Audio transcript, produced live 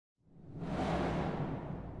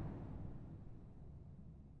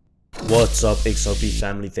What's up, XRP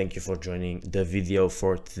family? Thank you for joining the video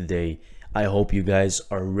for today. I hope you guys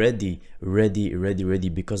are ready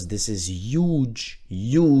because this is huge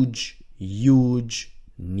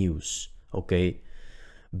news. Okay,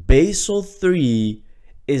 Basel 3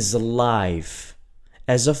 is live.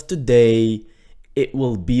 As of today, it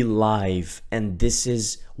will be live, and this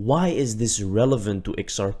is why is this relevant to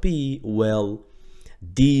XRP? Well,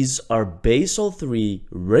 these are Basel 3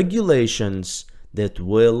 regulations that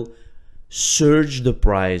will surge the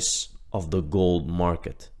price of the gold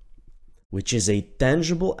market, which is a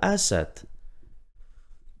tangible asset.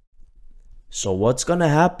 So what's gonna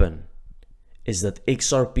happen is that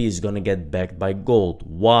XRP is gonna get backed by gold.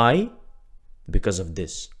 Why? Because of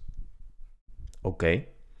this. Okay,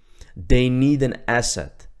 they need an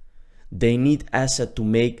asset. They need asset to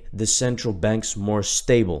make the central banks more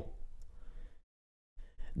stable.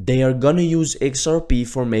 They are gonna use XRP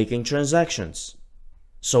for making transactions.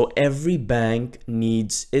 So every bank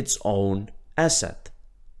needs its own asset,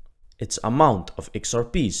 its amount of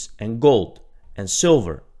XRPs and gold and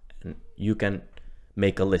silver, and you can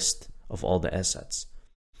make a list of all the assets.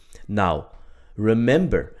 Now,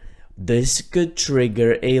 remember, this could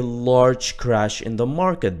trigger a large crash in the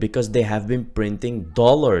market because they have been printing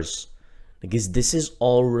dollars. Because this is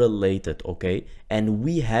all related, okay? And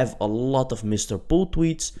we have a lot of Mr. Pool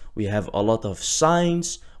tweets, we have a lot of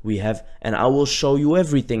signs, and I will show you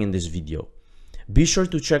everything in this video. Be sure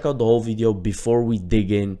to check out the whole video before we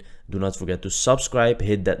dig in. Do not forget to subscribe,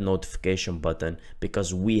 hit that notification button,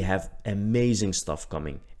 because we have amazing stuff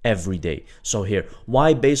coming every day. So here,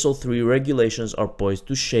 why Basel 3 regulations are poised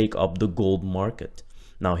to shake up the gold market.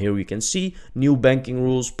 Now here we can see new banking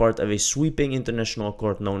rules, part of a sweeping international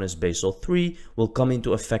accord known as Basel 3, will come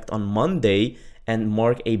into effect on Monday and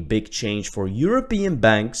mark a big change for European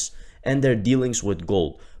banks and their dealings with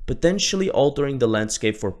gold, potentially altering the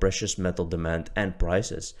landscape for precious metal demand and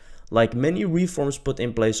prices. Like many reforms put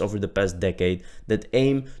in place over the past decade that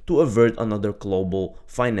aim to avert another global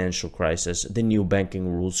financial crisis, the new banking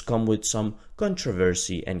rules come with some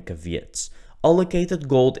controversy and caveats. Allocated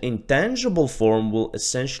gold in tangible form will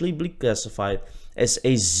essentially be classified as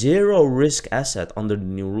a zero-risk asset under the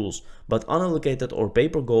new rules, but unallocated or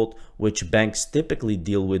paper gold, which banks typically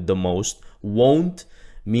deal with the most, won't,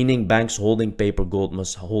 meaning banks holding paper gold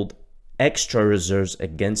must hold extra reserves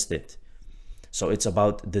against it. So it's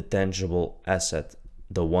about the tangible asset,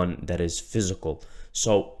 the one that is physical.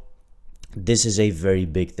 So this is a very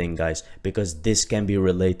big thing, guys, because this can be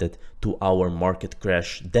related to our market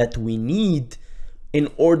crash that we need in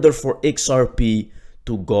order for XRP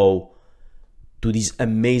to go to these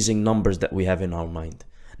amazing numbers that we have in our mind.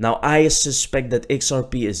 Now, I suspect that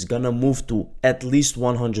XRP is gonna move to at least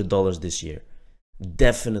 $100 this year.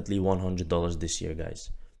 Definitely $100 this year, guys.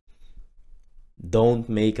 Don't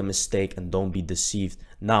make a mistake and don't be deceived.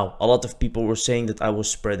 Now, a lot of people were saying that I was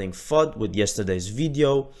spreading FUD with yesterday's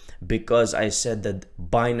video because I said that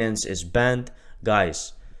Binance is banned.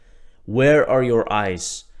 Guys, where are your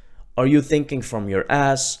eyes? Are you thinking from your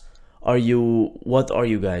ass? What are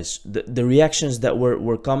you guys? The reactions that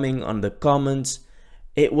were coming on the comments,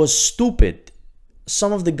 it was stupid.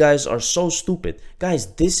 Some of the guys are so stupid.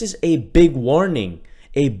 Guys, this is a big warning.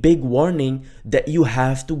 A big warning that you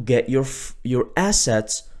have to get your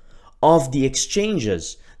assets off the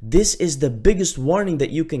exchanges. This is the biggest warning that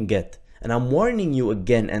you can get. And I'm warning you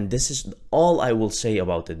again, and this is all I will say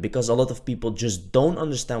about it, because a lot of people just don't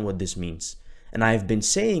understand what this means. And I've been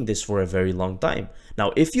saying this for a very long time.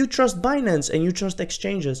 Now, if you trust Binance and you trust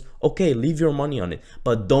exchanges, okay, leave your money on it.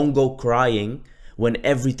 But don't go crying when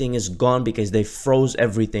everything is gone because they froze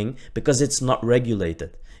everything, because it's not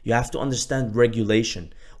regulated. You have to understand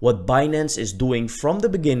regulation. What Binance is doing from the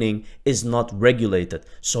beginning is not regulated.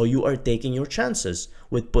 So you are taking your chances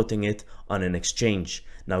with putting it on an exchange.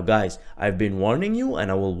 Now, guys, I've been warning you and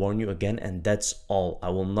I will warn you again, and that's all. I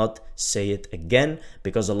will not say it again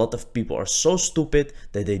because a lot of people are so stupid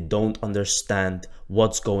that they don't understand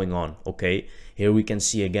what's going on, okay? Here we can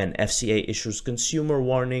see again, FCA issues consumer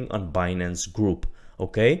warning on Binance Group,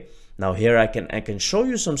 okay? Now here I can show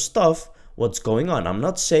you some stuff what's going on. I'm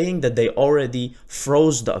not saying that they already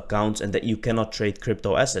froze the accounts and that you cannot trade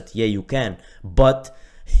crypto assets. Yeah, you can, but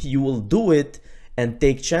you will do it and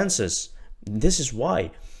take chances. This is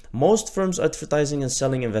why most firms advertising and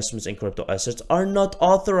selling investments in crypto assets are not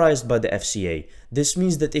authorized by the FCA. This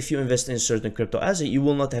means that if you invest in a certain crypto asset, you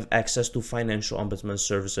will not have access to financial ombudsman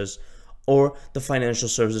services or the financial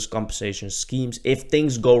services compensation schemes if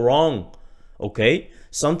things go wrong. Okay,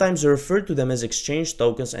 sometimes they refer to them as exchange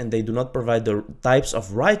tokens, and they do not provide the types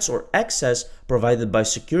of rights or access provided by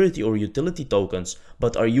security or utility tokens,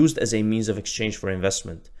 but are used as a means of exchange for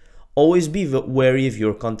investment. Always be wary if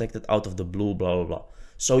you're contacted out of the blue, blah, blah, blah.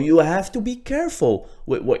 So you have to be careful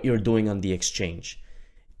with what you're doing on the exchange.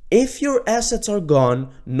 If your assets are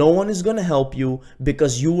gone, no one is going to help you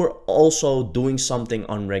because you were also doing something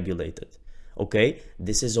unregulated. Okay?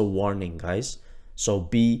 This is a warning, guys. So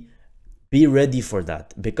be ready for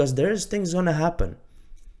that, because there's things going to happen.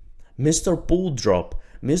 Mr. Pool drop.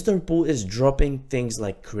 Mr. Pool is dropping things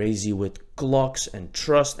like crazy with clocks and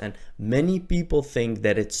trust, and many people think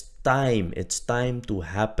that it's time to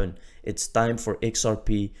happen. It's time for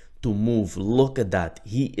XRP to move. Look at that.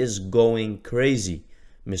 He is going crazy,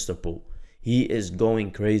 Mr. Pool. He is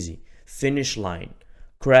going crazy. Finish line,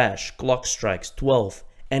 crash, clock strikes 12,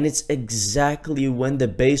 and it's exactly when the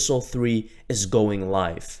Basel 3 is going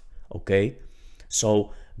live. Okay?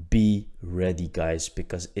 So be ready, guys,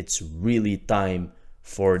 because it's really time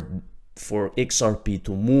for XRP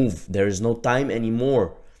to move. There is no time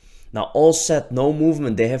anymore. Now, all set, no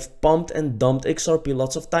movement. They have pumped and dumped XRP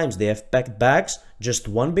lots of times. They have packed bags, just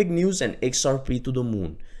one big news, and XRP to the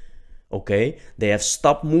moon. Okay? They have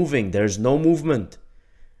stopped moving. There's no movement.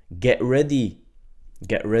 Get ready.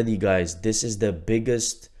 Get ready, guys. This is the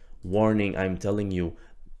biggest warning, I'm telling you.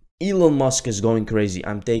 Elon Musk is going crazy.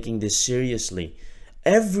 I'm taking this seriously.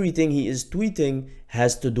 Everything he is tweeting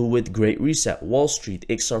has to do with Great Reset, Wall Street,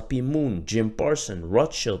 XRP Moon, Jim Parsons,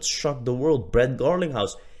 Rothschild, Shock the World, Brett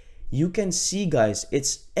Garlinghouse. You can see, guys,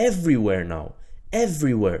 it's everywhere now.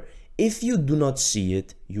 Everywhere. If you do not see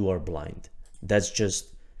it, you are blind. That's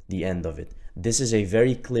just the end of it. This is a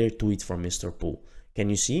very clear tweet from Mr. Pool. Can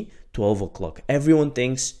you see? 12 o'clock. Everyone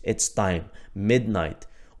thinks it's time. Midnight.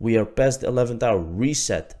 We are past the 11th hour.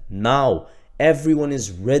 Reset. Now. Everyone is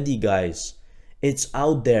ready, guys. It's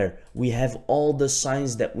out there. We have all the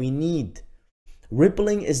signs that we need.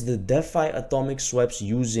 Rippling is the DeFi atomic swaps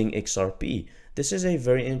using XRP. This is a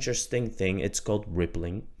very interesting thing. It's called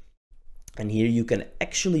rippling. And here you can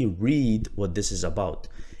actually read what this is about.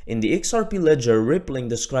 In the XRP ledger, rippling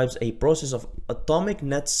describes a process of atomic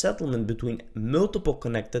net settlement between multiple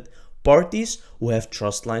connected parties who have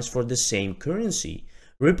trust lines for the same currency.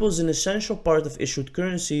 Ripple is an essential part of issued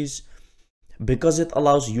currencies because it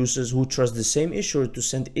allows users who trust the same issuer to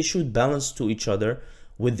send issued balance to each other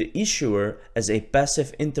with the issuer as a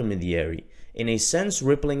passive intermediary. In a sense,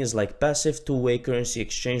 rippling is like passive two-way currency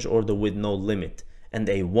exchange order with no limit, and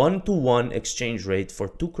a one-to-one exchange rate for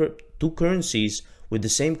two currencies with the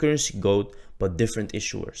same currency code but different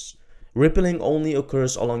issuers. Rippling only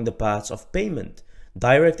occurs along the paths of payment.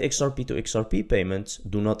 Direct XRP to XRP payments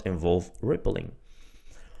do not involve rippling.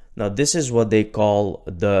 Now, this is what they call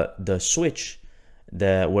the switch,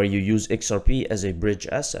 where you use XRP as a bridge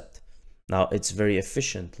asset. Now, it's very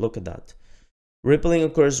efficient. Look at that. Rippling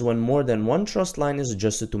occurs when more than one trust line is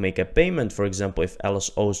adjusted to make a payment. For example, if Alice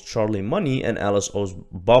owes Charlie money and Alice owes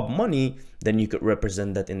Bob money, then you could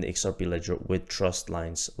represent that in the XRP ledger with trust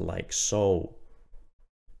lines like so.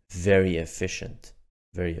 Very efficient.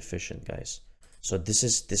 Very efficient, guys. So this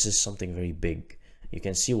is something very big. You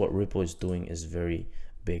can see what Ripple is doing is very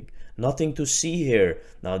big. Nothing to see here.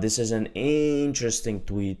 Now, this is an interesting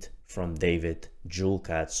tweet from David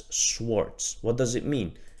Julekatz Schwartz. What does it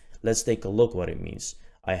mean? Let's take a look what it means.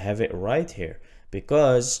 I have it right here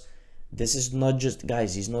because this is not just,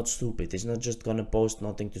 guys, he's not stupid. He's not just gonna post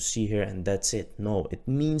nothing to see here and that's it. No, it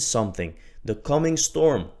means something. The coming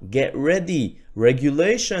storm. Get ready.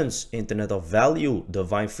 Regulations. Internet of value.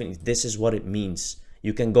 Divine Phoenix. This is what it means.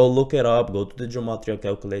 You can go look it up. Go to the gematria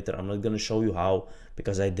calculator. I'm not gonna show you how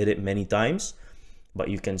because I did it many times. But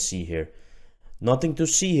you can see here. Nothing to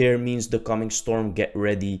see here means the coming storm. Get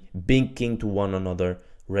ready. Binking to one another.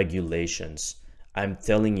 Regulations. I'm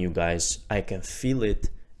telling you guys, I can feel it,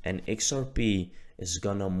 and XRP is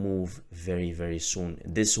gonna move very, very soon.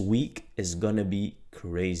 This week is gonna be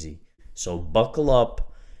crazy. So buckle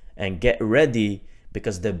up and get ready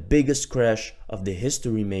because the biggest crash of the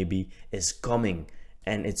history maybe is coming,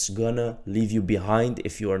 and it's gonna leave you behind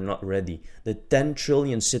if you are not ready. The 10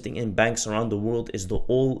 trillion sitting in banks around the world is the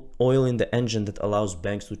oil in the engine that allows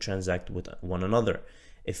banks to transact with one another.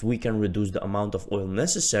 If we can reduce the amount of oil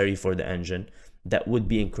necessary for the engine, that would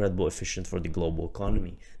be incredibly efficient for the global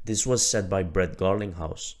economy. This was said by Brett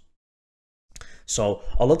Garlinghouse. So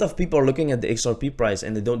a lot of people are looking at the XRP price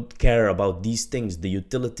and they don't care about these things, the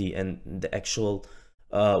utility and the actual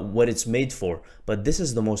what it's made for. But this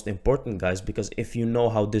is the most important, guys, because if you know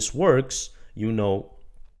how this works, you know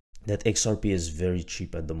that XRP is very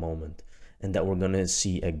cheap at the moment and that we're gonna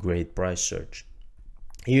see a great price surge.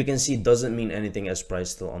 Here you can see it doesn't mean anything as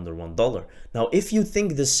price still under $1. Now, if you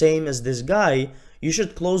think the same as this guy, you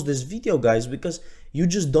should close this video, guys, because you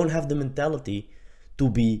just don't have the mentality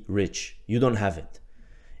to be rich. You don't have it.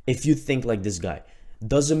 If you think like this guy,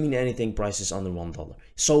 doesn't mean anything, price is under $1.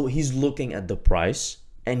 So he's looking at the price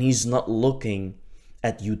and he's not looking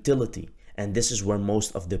at utility. And this is where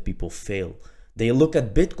most of the people fail. They look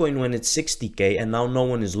at Bitcoin when it's 60K and now no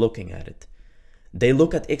one is looking at it. They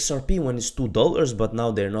look at XRP when it's $2, but now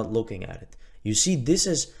they're not looking at it. You see, this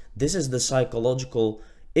is the psychological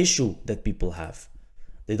issue that people have.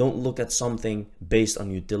 They don't look at something based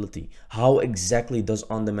on utility. How exactly does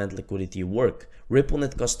on-demand liquidity work?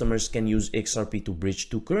 RippleNet customers can use XRP to bridge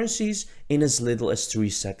two currencies in as little as 3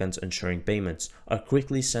 seconds, ensuring payments are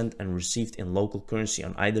quickly sent and received in local currency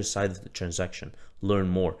on either side of the transaction. Learn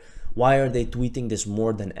more. Why are they tweeting this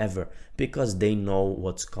more than ever? Because they know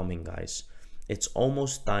what's coming, guys. It's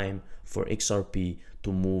almost time for XRP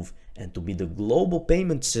to move and to be the global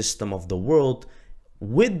payment system of the world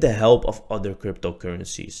with the help of other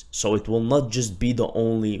cryptocurrencies. So it will not just be the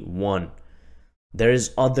only one. There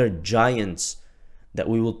is other giants that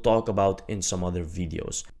we will talk about in some other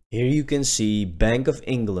videos. Here you can see Bank of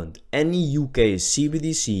England. Any UK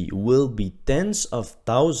CBDC will be tens of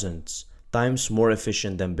thousands times more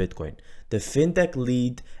efficient than Bitcoin. The fintech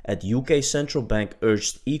lead at UK Central Bank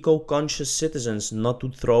urged eco-conscious citizens not to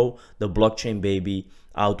throw the blockchain baby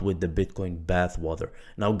out with the Bitcoin bathwater.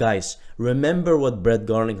 Now guys, remember what Brett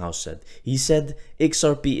Garlinghouse said. He said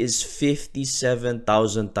XRP is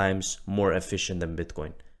 57,000 times more efficient than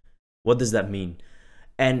Bitcoin. What does that mean?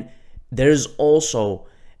 And there's also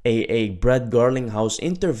a Brett Garlinghouse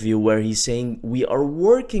interview where he's saying we are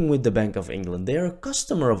working with the Bank of England. They are a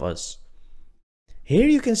customer of us. Here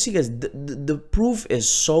you can see, guys, the proof is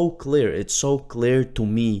so clear. It's so clear to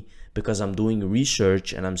me because I'm doing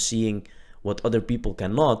research and I'm seeing what other people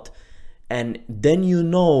cannot. And then you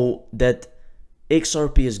know that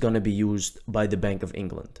XRP is going to be used by the Bank of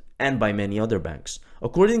England and by many other banks.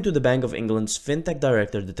 According to the Bank of England's fintech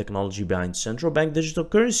director, the technology behind central bank digital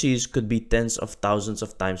currencies could be tens of thousands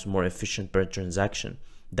of times more efficient per transaction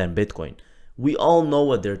than Bitcoin. We all know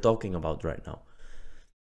what they're talking about right now.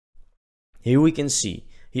 Here we can see,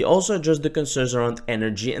 he also addressed the concerns around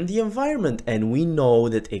energy and the environment, and we know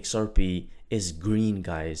that XRP is green,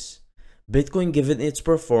 guys. Bitcoin, given its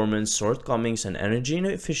performance, shortcomings, and energy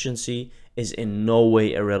efficiency, is in no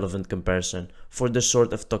way a relevant comparison for the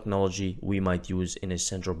sort of technology we might use in a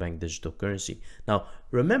central bank digital currency. Now,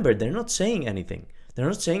 remember, they're not saying anything. They're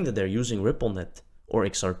not saying that they're using RippleNet or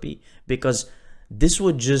XRP, because this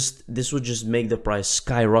would just make the price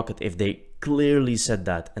skyrocket if they clearly said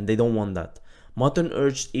that, and they don't want that. Mutton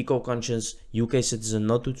urged eco-conscious UK citizens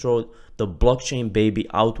not to throw the blockchain baby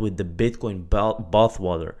out with the Bitcoin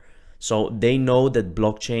bathwater. So they know that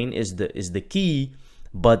blockchain is the key,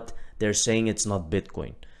 but they're saying it's not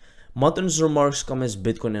Bitcoin. Mutton's remarks come as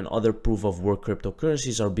Bitcoin and other proof-of-work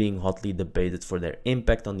cryptocurrencies are being hotly debated for their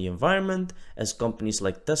impact on the environment, as companies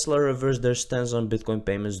like Tesla reverse their stance on Bitcoin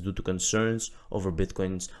payments due to concerns over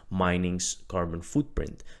Bitcoin's mining's carbon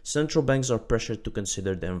footprint. Central banks are pressured to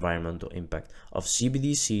consider the environmental impact of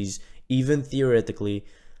CBDCs, even theoretically,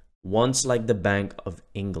 once like the Bank of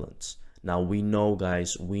England's. Now we know,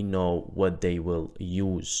 guys, we know what they will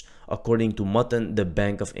use. According to Mutton, the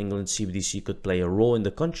Bank of England CBDC could play a role in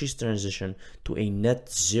the country's transition to a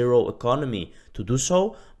net zero economy. To do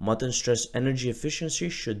so, Mutton stressed energy efficiency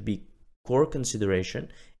should be core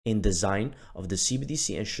consideration in design of the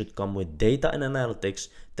CBDC and should come with data and analytics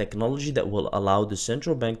technology that will allow the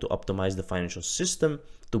central bank to optimize the financial system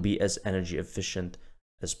to be as energy efficient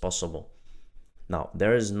as possible. Now,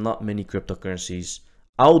 there is not many cryptocurrencies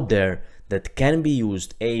out there that can be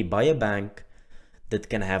used by a bank, that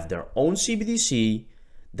can have their own CBDC,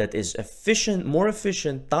 that is efficient, more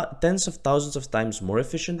efficient, tens of thousands of times more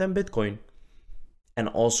efficient than Bitcoin, and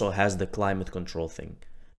also has the climate control thing.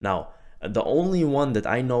 Now, the only one that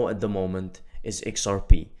I know at the moment is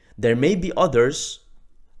XRP. There may be others,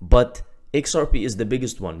 but XRP is the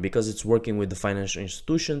biggest one because it's working with the financial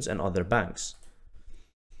institutions and other banks.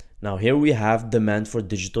 Now here we have demand for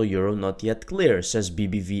digital euro not yet clear, says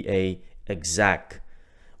BBVA Exact.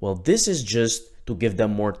 Well, this is just to give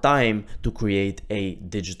them more time to create a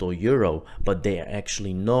digital euro, but they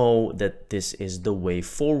actually know that this is the way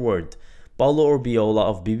forward. Paulo Orbiola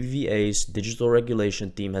of BBVA's digital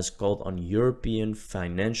regulation team has called on European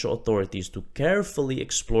financial authorities to carefully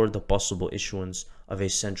explore the possible issuance of a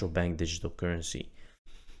central bank digital currency.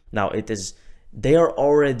 Now they are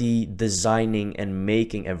already designing and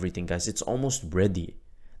making everything, guys. It's almost ready.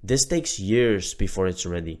 This takes years before it's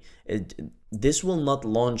ready. This will not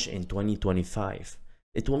launch in 2025.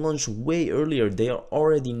 It will launch way earlier. They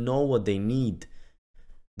already know what they need.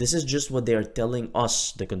 This is just what they are telling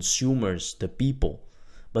us, the consumers, the people.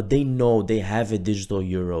 but they know they have a digital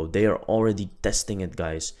euro. They are already testing it,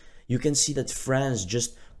 guys. You can see that France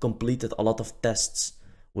just completed a lot of tests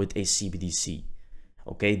with a CBDC.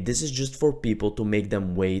 Okay, this is just for people to make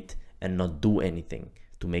them wait and not do anything,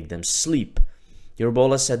 to make them sleep.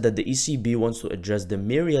 Yerbola said that the ECB wants to address the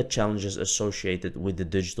myriad challenges associated with the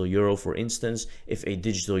digital euro. For instance, if a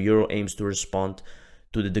digital euro aims to respond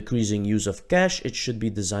to the decreasing use of cash, it should be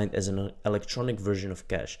designed as an electronic version of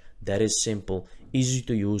cash that is simple, easy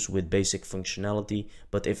to use with basic functionality.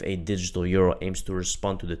 But if a digital euro aims to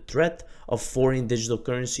respond to the threat of foreign digital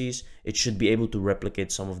currencies, it should be able to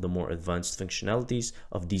replicate some of the more advanced functionalities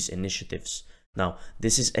of these initiatives. Now,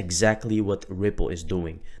 this is exactly what Ripple is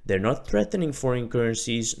doing. They're not threatening foreign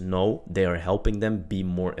currencies. No, they are helping them be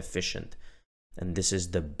more efficient. And this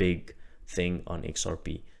is the big thing on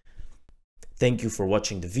XRP. Thank you for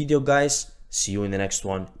watching the video, guys. See you in the next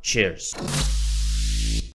one. Cheers.